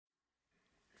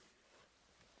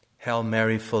Hail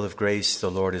Mary, full of grace,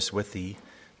 the Lord is with thee.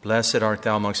 Blessed art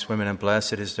thou amongst women, and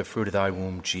blessed is the fruit of thy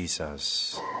womb,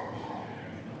 Jesus.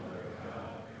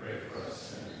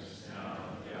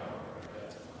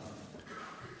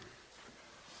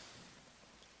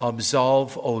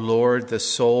 Absolve, O Lord, the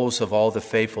souls of all the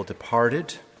faithful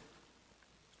departed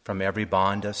from every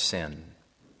bond of sin.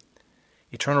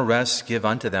 Eternal rest give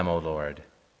unto them, O Lord,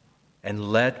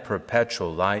 and let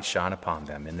perpetual light shine upon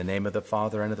them. In the name of the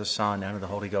Father, and of the Son, and of the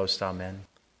Holy Ghost. Amen.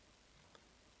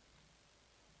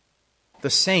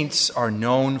 The saints are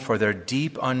known for their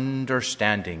deep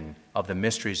understanding of the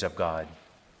mysteries of God.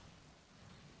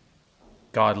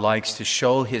 God likes to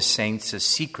show his saints the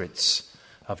secrets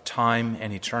of time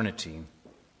and eternity.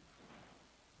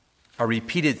 A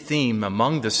repeated theme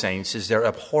among the saints is their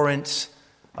abhorrence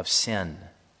of sin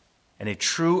and a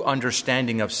true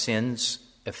understanding of sin's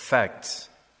effects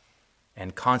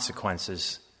and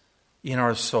consequences in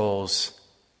our souls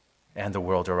and the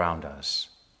world around us.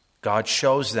 God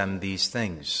shows them these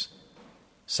things.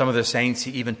 Some of the saints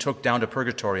he even took down to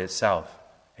purgatory itself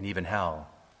and even hell.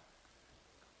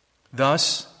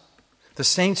 Thus, the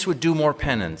saints would do more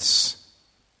penance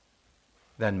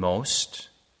than most,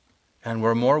 and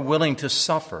were more willing to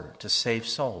suffer to save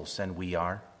souls than we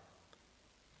are.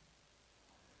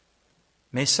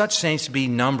 May such saints be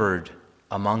numbered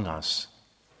among us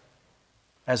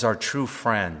as our true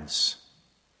friends.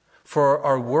 For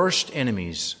our worst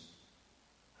enemies,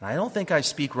 and I don't think I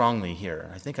speak wrongly here,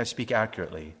 I think I speak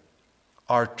accurately,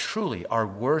 our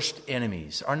worst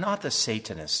enemies are not the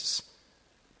Satanists.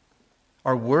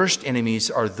 Our worst enemies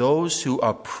are those who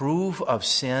approve of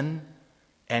sin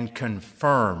and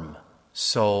confirm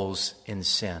souls in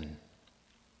sin,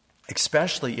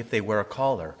 especially if they wear a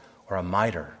collar or a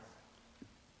mitre.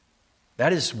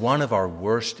 That is one of our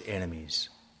worst enemies.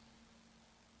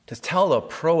 To tell a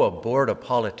pro-abortion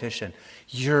politician,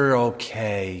 you're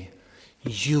okay,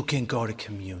 you can go to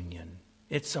communion,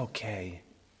 it's okay.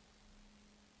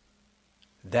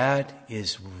 That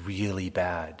is really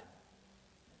bad.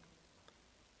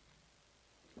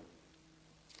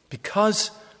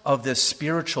 Because of this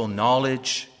spiritual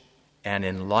knowledge and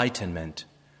enlightenment,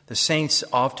 the saints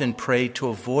often prayed to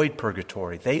avoid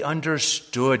purgatory. They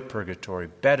understood purgatory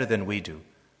better than we do.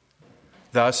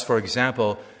 Thus, for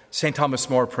example, St. Thomas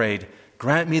More prayed,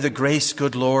 "Grant me the grace,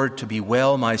 good Lord, to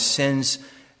bewail my sins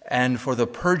and for the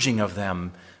purging of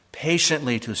them,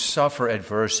 patiently to suffer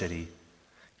adversity,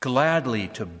 gladly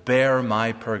to bear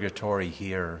my purgatory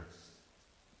here."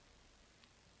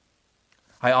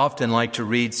 I often like to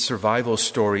read survival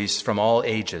stories from all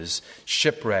ages,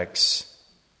 shipwrecks,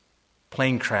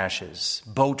 plane crashes,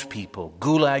 boat people,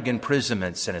 gulag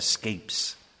imprisonments, and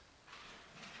escapes.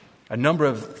 A number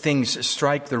of things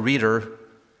strike the reader.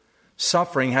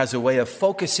 Suffering has a way of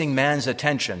focusing man's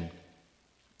attention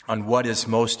on what is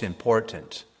most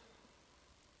important.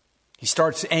 He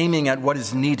starts aiming at what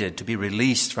is needed to be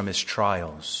released from his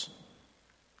trials.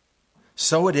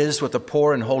 So it is with the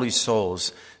poor and holy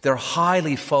souls. They're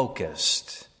highly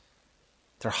focused.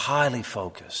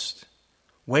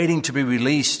 Waiting to be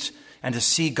released and to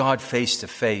see God face to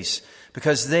face,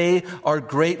 because they are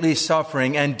greatly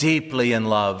suffering and deeply in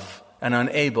love and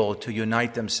unable to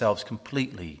unite themselves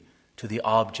completely to the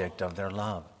object of their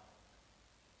love.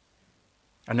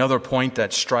 Another point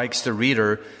that strikes the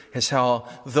reader is how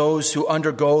those who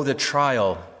undergo the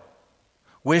trial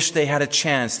wish they had a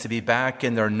chance to be back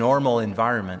in their normal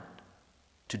environment,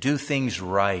 to do things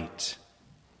right.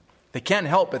 They can't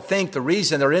help but think the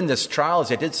reason they're in this trial is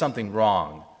they did something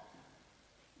wrong.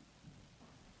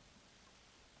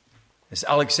 As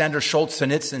Alexander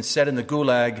Solzhenitsyn said in the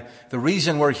Gulag, the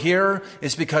reason we're here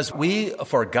is because we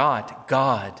forgot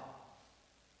God.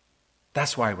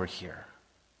 That's why we're here,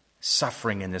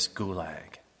 suffering in this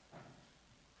Gulag.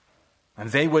 And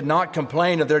they would not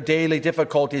complain of their daily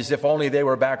difficulties if only they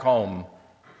were back home,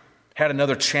 had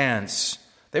another chance.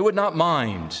 They would not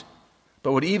mind,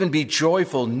 but would even be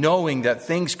joyful knowing that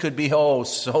things could be,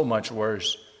 so much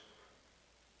worse.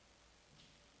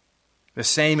 The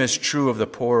same is true of the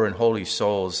poor and holy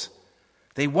souls.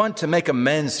 They want to make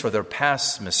amends for their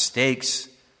past mistakes,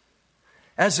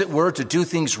 as it were, to do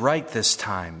things right this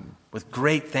time, with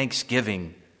great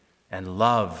thanksgiving and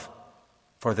love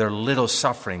for their little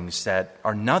sufferings that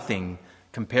are nothing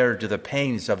compared to the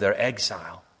pains of their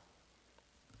exile.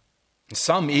 And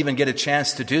some even get a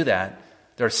chance to do that.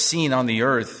 They're seen on the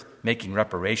earth making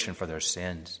reparation for their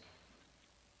sins.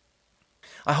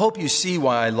 I hope you see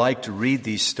why I like to read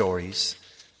these stories.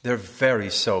 They're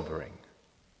very sobering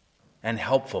and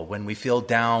helpful when we feel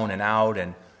down and out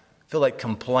and feel like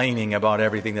complaining about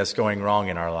everything that's going wrong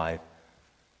in our life.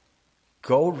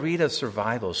 Go read a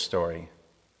survival story.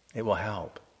 It will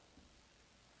help.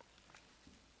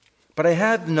 But I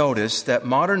have noticed that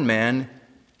modern man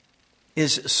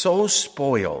is so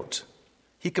spoiled.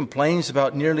 He complains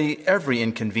about nearly every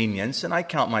inconvenience, and I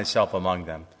count myself among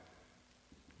them.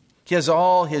 He has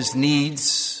all his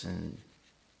needs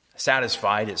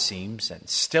satisfied, it seems, and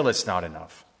still it's not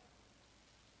enough.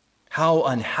 How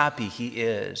unhappy he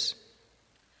is.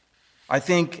 I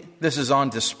think this is on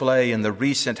display in the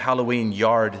recent Halloween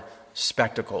yard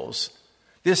spectacles.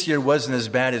 This year wasn't as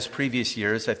bad as previous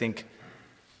years. I think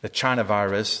the China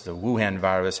virus, the Wuhan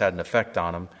virus, had an effect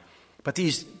on them. But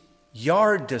these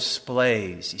yard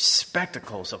displays, these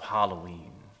spectacles of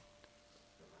Halloween,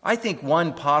 I think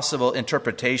one possible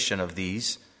interpretation of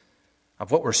these,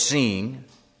 of what we're seeing,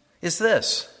 is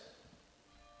this.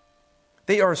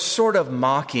 They are sort of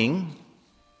mocking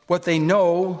what they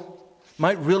know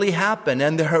might really happen,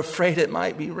 and they're afraid it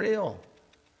might be real.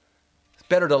 It's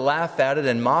better to laugh at it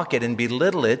and mock it and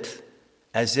belittle it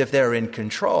as if they're in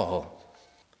control.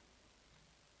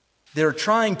 They're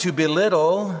trying to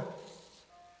belittle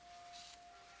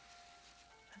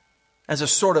as a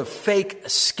sort of fake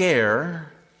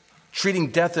scare,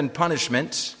 treating death and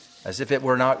punishment as if it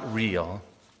were not real.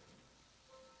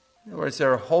 In other words,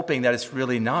 they're hoping that it's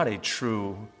really not a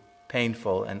true,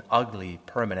 painful, and ugly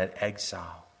permanent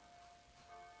exile.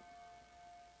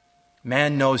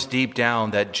 Man knows deep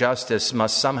down that justice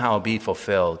must somehow be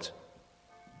fulfilled.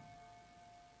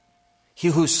 He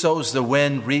who sows the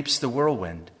wind reaps the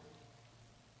whirlwind.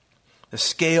 The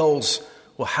scales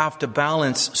will have to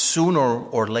balance sooner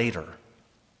or later.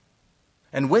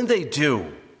 And when they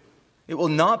do, it will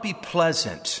not be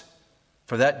pleasant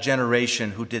for that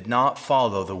generation who did not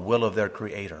follow the will of their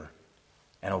Creator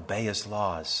and obey His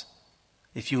laws.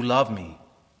 If you love me,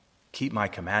 keep my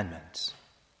commandments.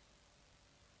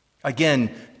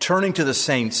 Again, turning to the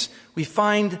saints, we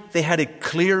find they had a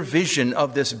clear vision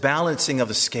of this balancing of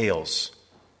the scales.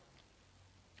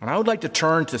 And I would like to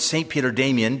turn to St. Peter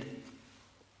Damian.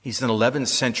 He's an 11th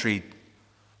century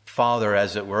father,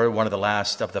 as it were, one of the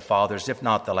last of the fathers, if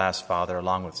not the last father,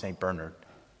 along with St. Bernard.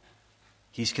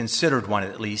 He's considered one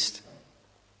at least.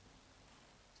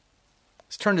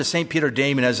 Let's turn to St. Peter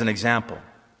Damian as an example.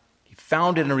 He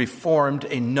founded and reformed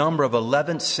a number of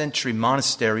 11th century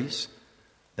monasteries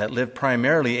that lived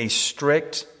primarily a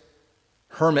strict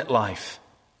hermit life.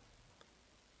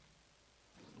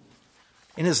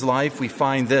 In his life, we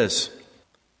find this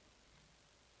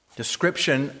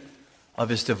description of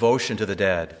his devotion to the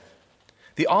dead.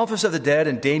 The office of the dead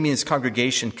in Damian's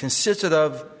congregation consisted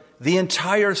of the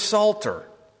entire Psalter,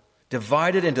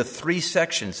 divided into 3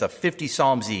 sections of 50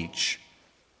 psalms each.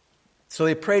 So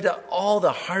they prayed all the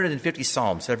 150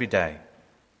 psalms every day.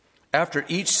 After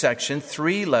each section,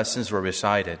 3 lessons were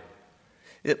recited.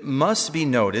 It must be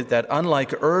noted that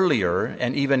unlike earlier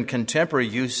and even contemporary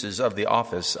uses of the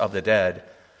office of the dead,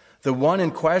 the one in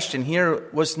question here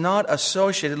was not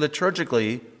associated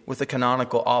liturgically with the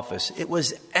canonical office. It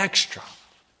was extra.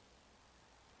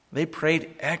 They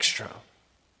prayed extra.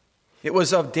 It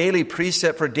was of daily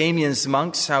precept for Damian's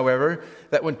monks, however,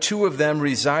 that when 2 of them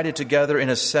resided together in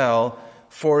a cell,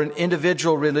 for an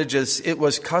individual religious, it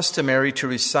was customary to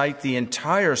recite the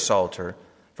entire Psalter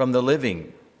from the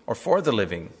living, or for the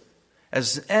living,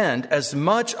 and as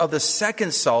much of the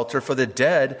second Psalter for the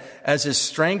dead as his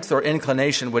strength or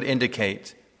inclination would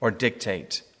indicate or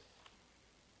dictate.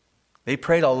 They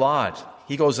prayed a lot.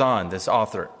 He goes on, this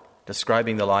author,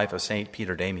 describing the life of St.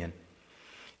 Peter Damian.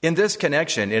 In this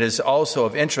connection, it is also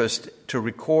of interest to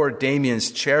record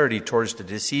Damian's charity towards the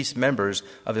deceased members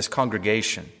of his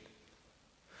congregation.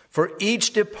 For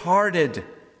each departed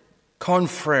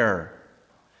confrere,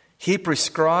 he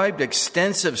prescribed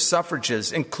extensive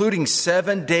suffrages, including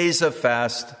 7 days of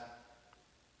fast.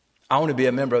 I want to be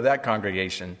a member of that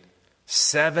congregation.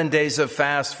 7 days of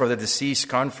fast for the deceased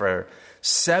confrere.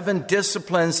 7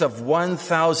 disciplines of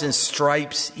 1,000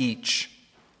 stripes each.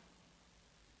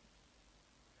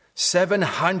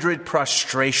 700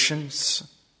 prostrations.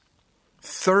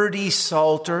 30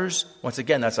 psalters. Once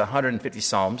again, that's 150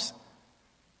 psalms.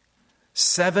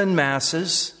 7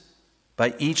 masses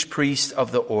by each priest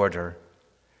of the order,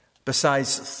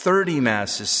 besides 30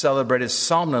 masses celebrated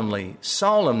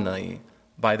solemnly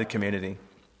by the community.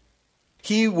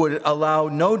 He would allow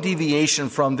no deviation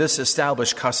from this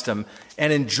established custom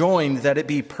and enjoined that it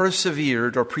be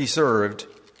persevered or preserved.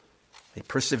 They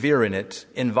persevere in it,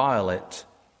 inviolate,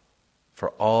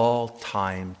 for all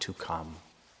time to come.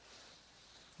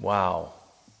 Wow.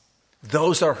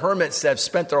 Those are hermits that have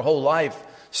spent their whole life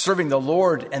serving the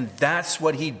Lord, and that's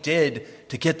what he did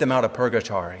to get them out of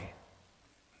purgatory.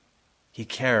 He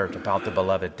cared about the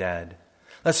beloved dead.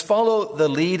 Let's follow the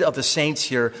lead of the saints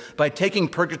here by taking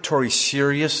purgatory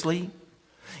seriously.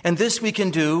 And this we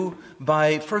can do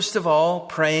by, first of all,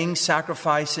 praying,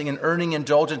 sacrificing, and earning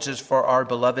indulgences for our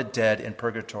beloved dead in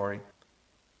purgatory.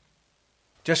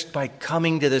 Just by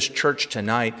coming to this church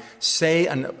tonight, say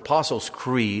an Apostles'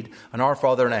 Creed, an Our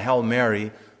Father and a Hail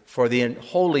Mary for the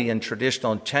holy and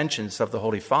traditional intentions of the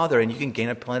Holy Father, and you can gain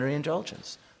a plenary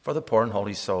indulgence for the poor and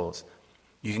holy souls.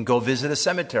 You can go visit a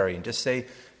cemetery and just say,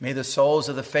 may the souls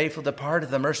of the faithful departed,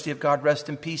 the mercy of God rest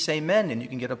in peace, amen, and you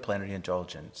can get a plenary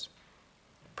indulgence.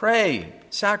 Pray,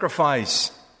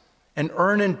 sacrifice, and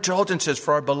earn indulgences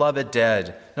for our beloved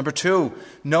dead. Number 2,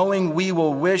 knowing we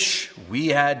will wish we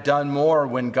had done more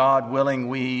when, God willing,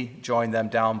 we join them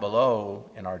down below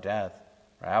in our death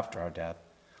or after our death.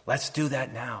 Let's do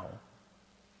that now.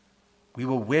 We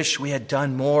will wish we had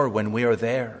done more when we are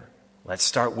there. Let's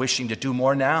start wishing to do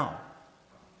more now.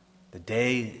 The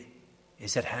day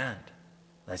is at hand.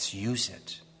 Let's use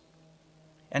it.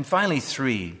 And finally,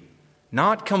 3,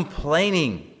 not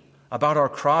complaining about our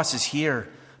crosses here,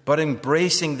 but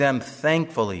embracing them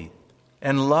thankfully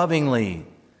and lovingly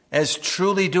as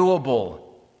truly doable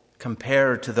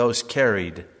compared to those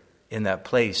carried in that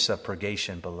place of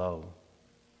purgation below.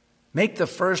 Make the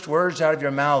first words out of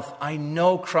your mouth. I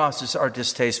know crosses are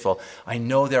distasteful. I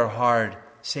know they're hard.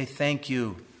 Say, thank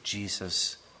you,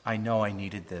 Jesus. I know I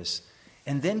needed this.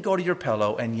 And then go to your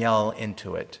pillow and yell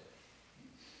into it.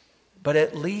 But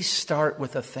at least start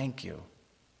with a thank you.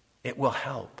 It will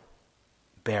help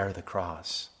bear the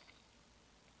cross.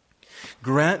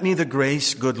 Grant me the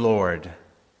grace, good Lord,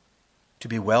 to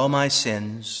bewail my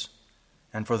sins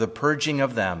and for the purging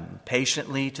of them,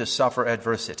 patiently to suffer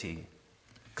adversity,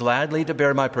 gladly to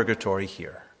bear my purgatory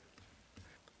here.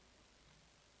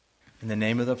 In the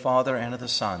name of the Father, and of the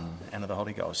Son, and of the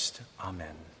Holy Ghost.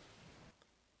 Amen.